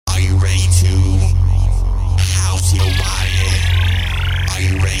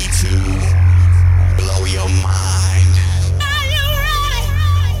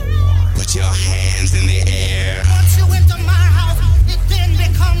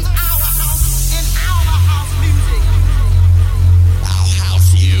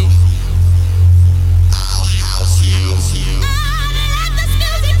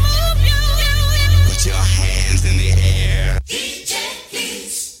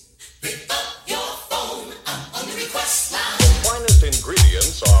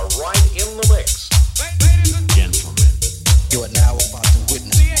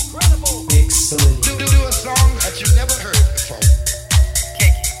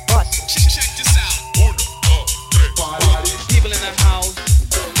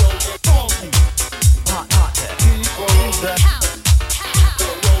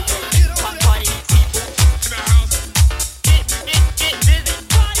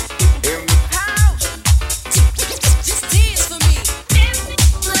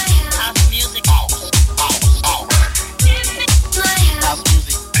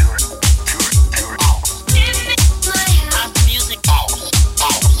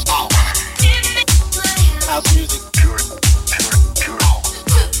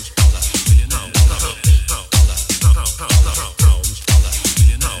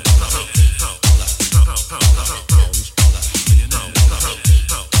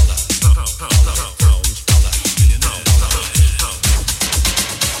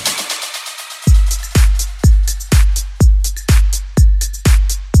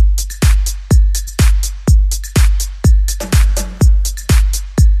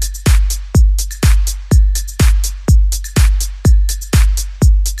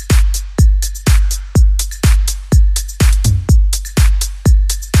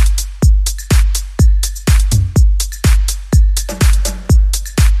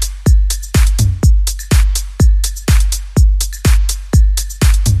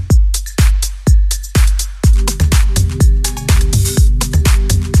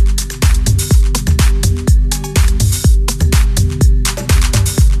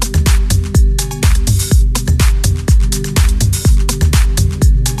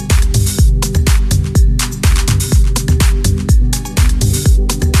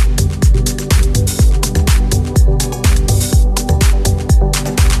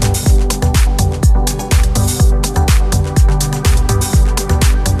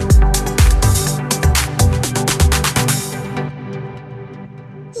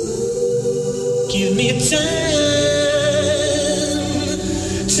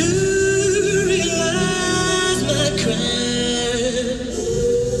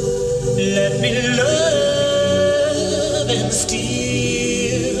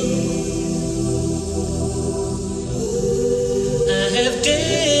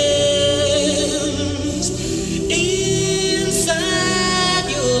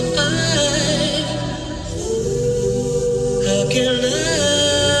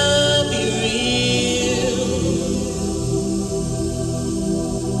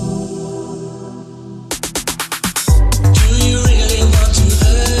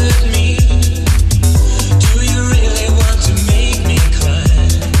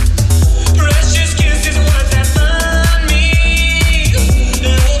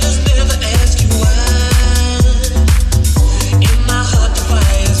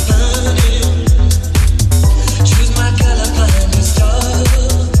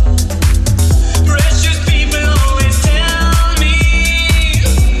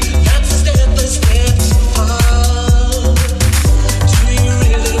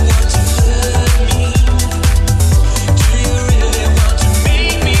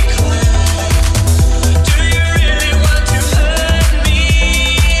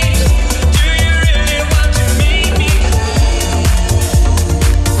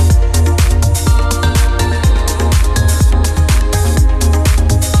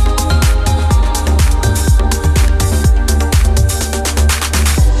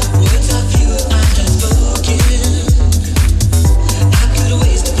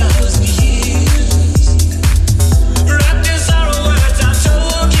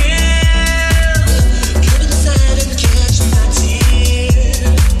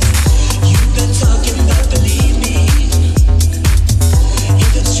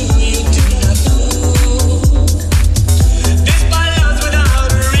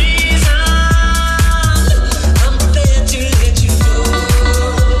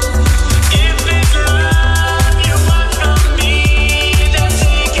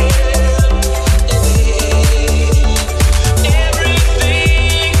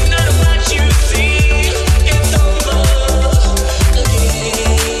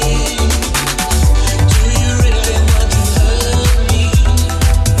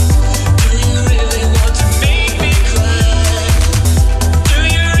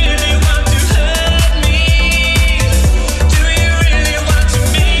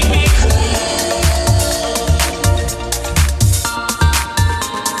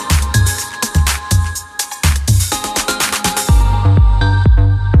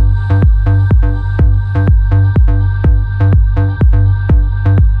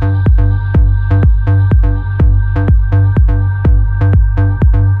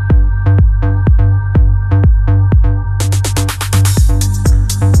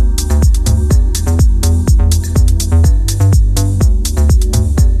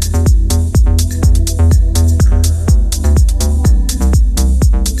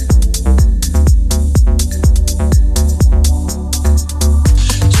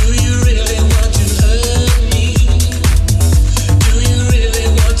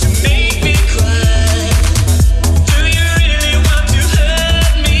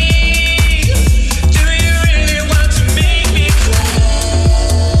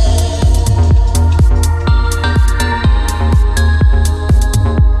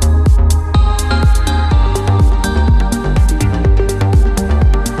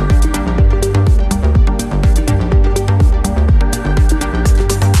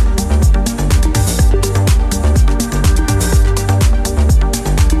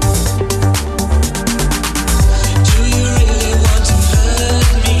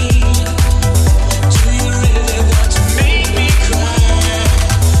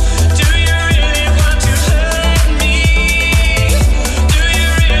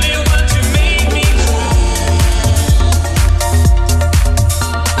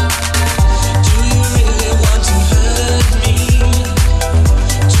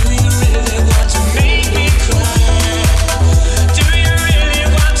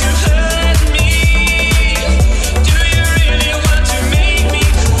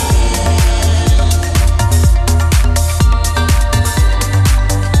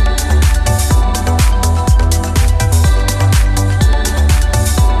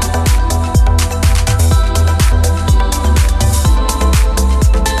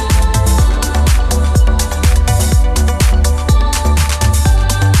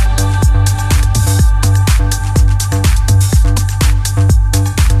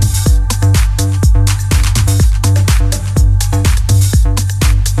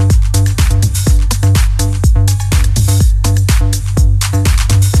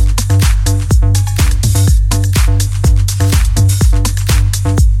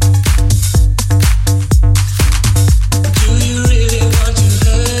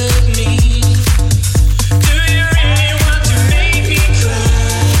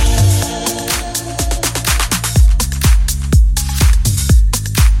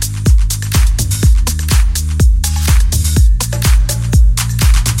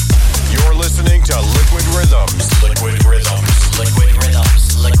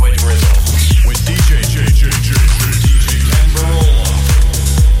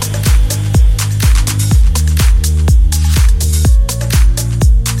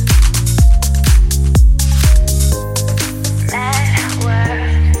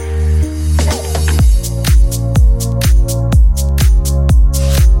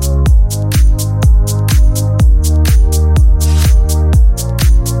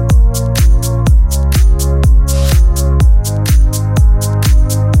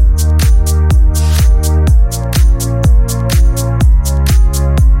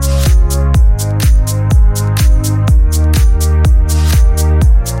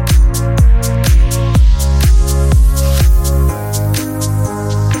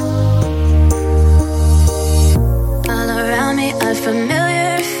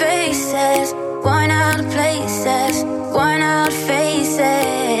worn out places, worn out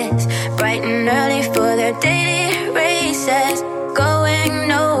faces, bright and early for their daily races, going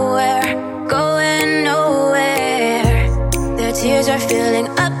nowhere, going nowhere. Their tears are filling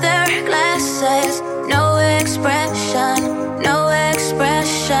up their glasses, no expression, no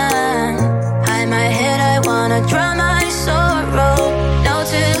expression. Hide my head, I wanna drown my sorrow. No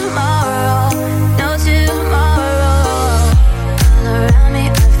tomorrow, no tomorrow. All around me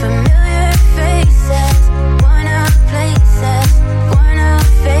are familiar faces, worn out places, worn out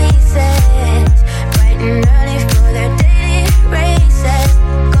faces, bright and early for their daily races,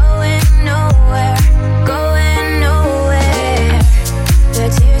 going nowhere, going nowhere.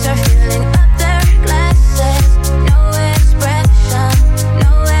 Their tears are filling up their glasses, no expression,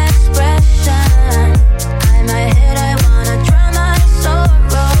 no expression. Hide my head, I wanna drown my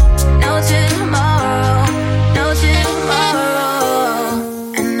sorrow. No tomorrow, no tomorrow.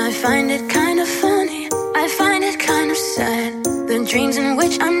 And I find it kind of funny, I find it kind of sad. The dreams in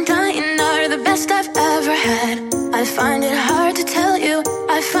which I'm dying are the best I've ever had. I find it hard to tell you,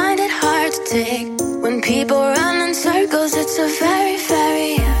 I find it hard to take. When people run in circles, it's a very,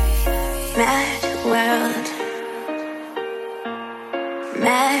 very mad world.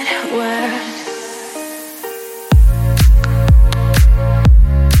 Mad world.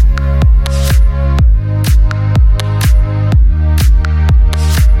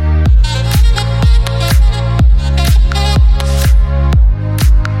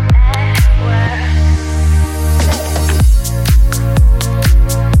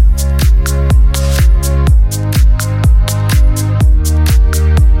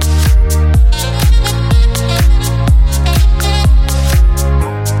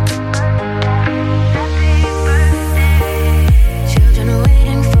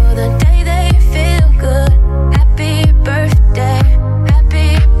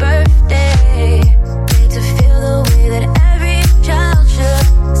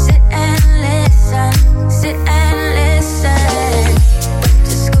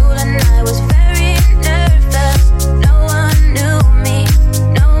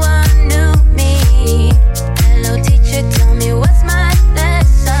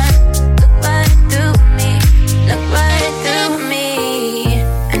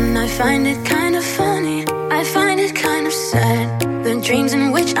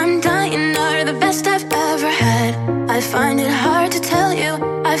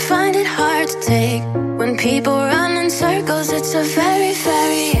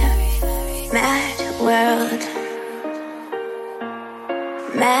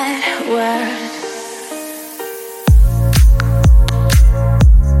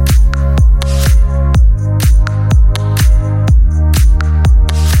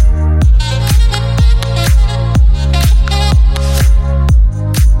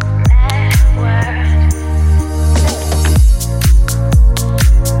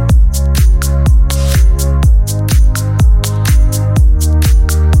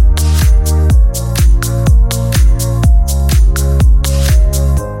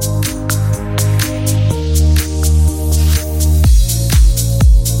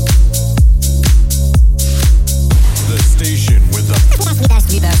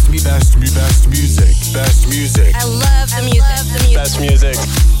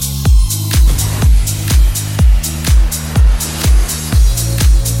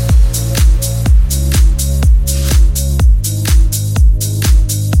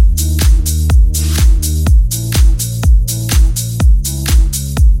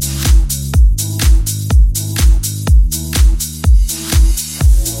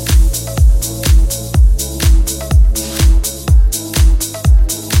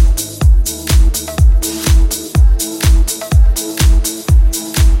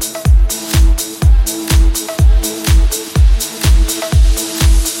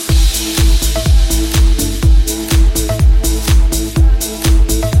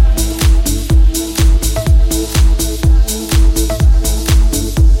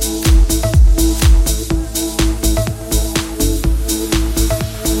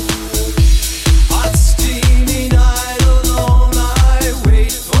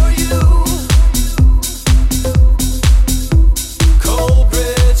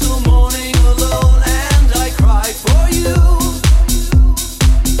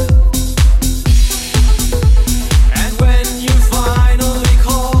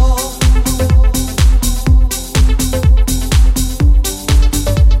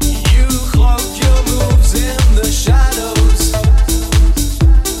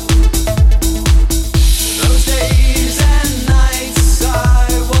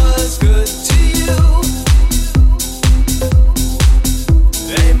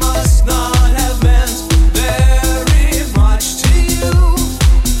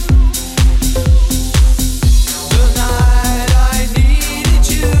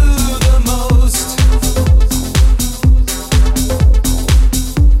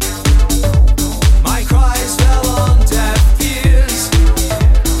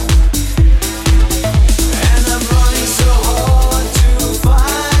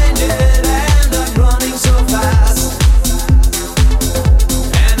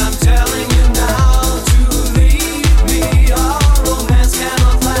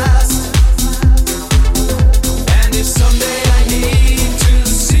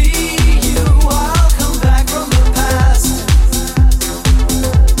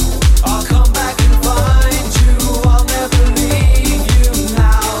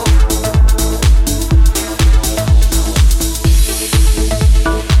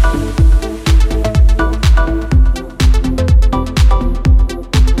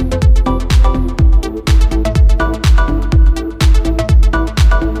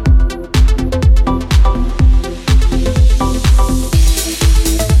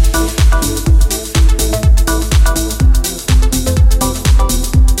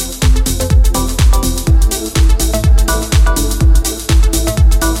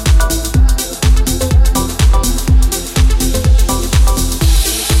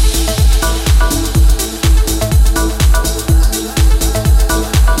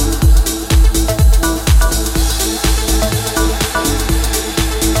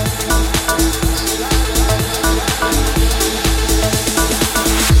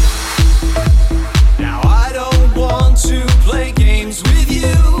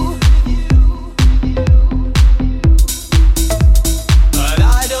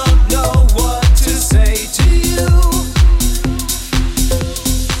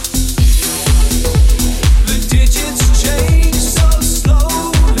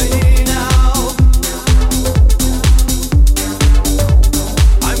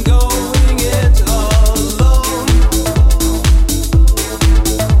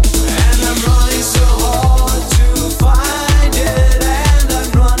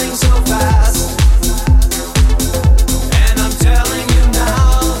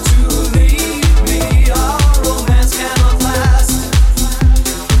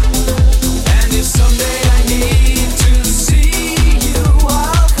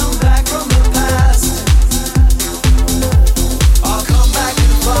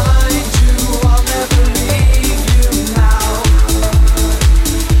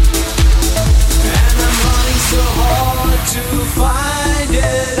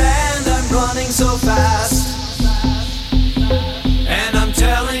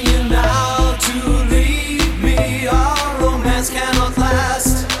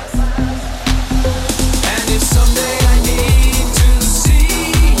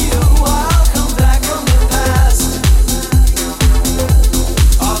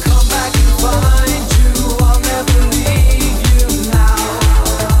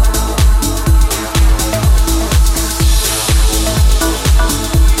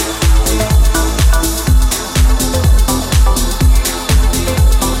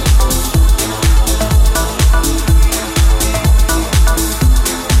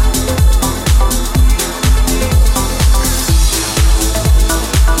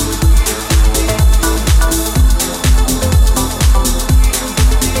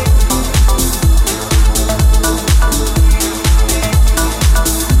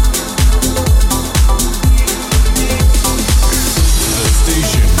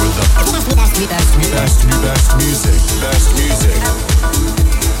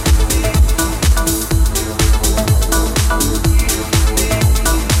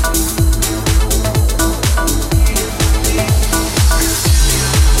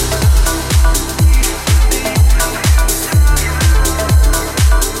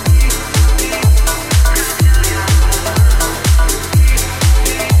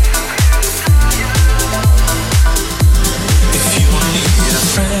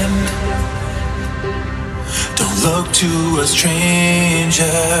 A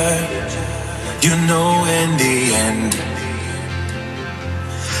stranger, you know in the end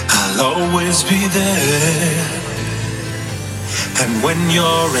I'll always be there. And when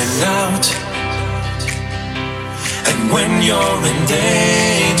you're in doubt, and when you're in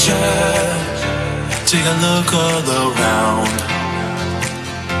danger, take a look all around,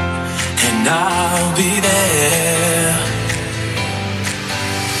 and I'll be there.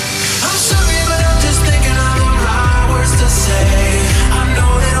 I'm sorry, but I'm just thinking of the right words to say. I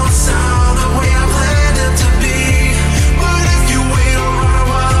know they don't sound the way I planned them to be, but if you wait around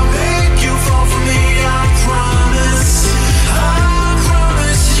while I make you fall for me, I promise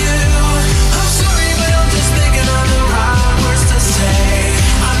you. I'm sorry, but I'm just thinking of the right words to say.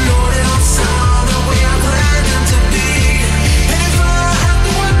 I know they don't sound the way I planned them to be, and if I have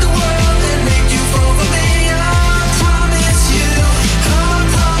to work the world and make you fall for me, I promise you, I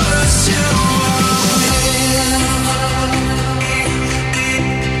promise you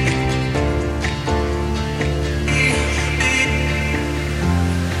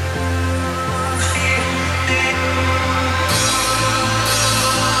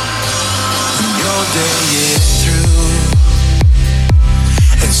your day is through,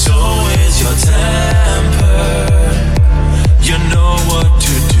 and so is your temper. You know what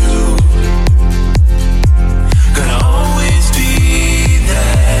to do. Gonna always be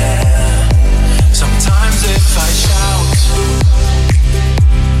there. Sometimes if I shout,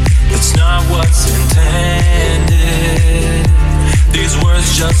 it's not what's intended. These words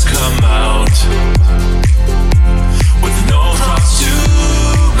just come out with no cross to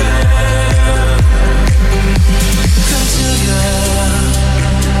bear. Cause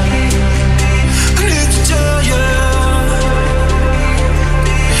I need to tell you,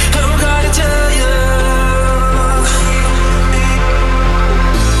 I've gotta tell you.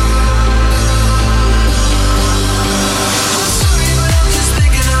 I'm sorry, but I'm just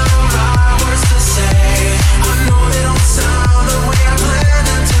thinking of the right words to say. I know they don't sound the way I planned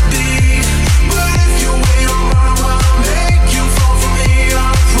them to be, but if you wait around while I make you fall for me,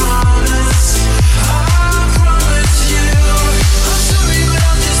 I promise you. I'm sorry, but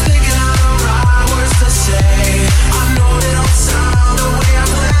I'm just thinking of the right words to say. I know they don't sound the way I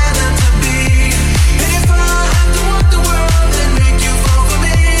planned them to be, and if I have to walk the world and make you fall for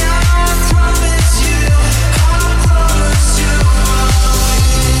me, I promise you, I promise you.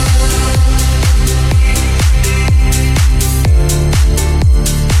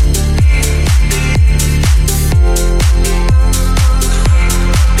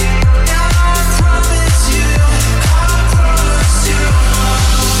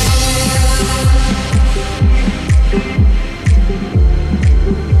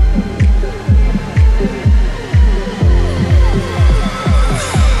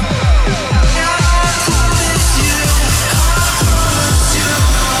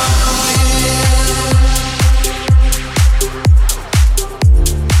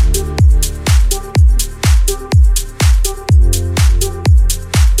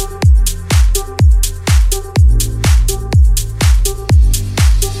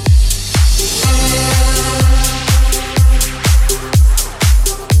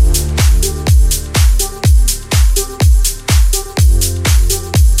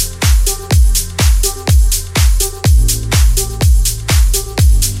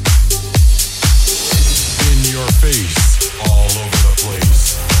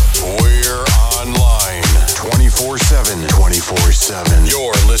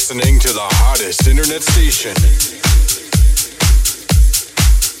 You're listening to the hottest internet station.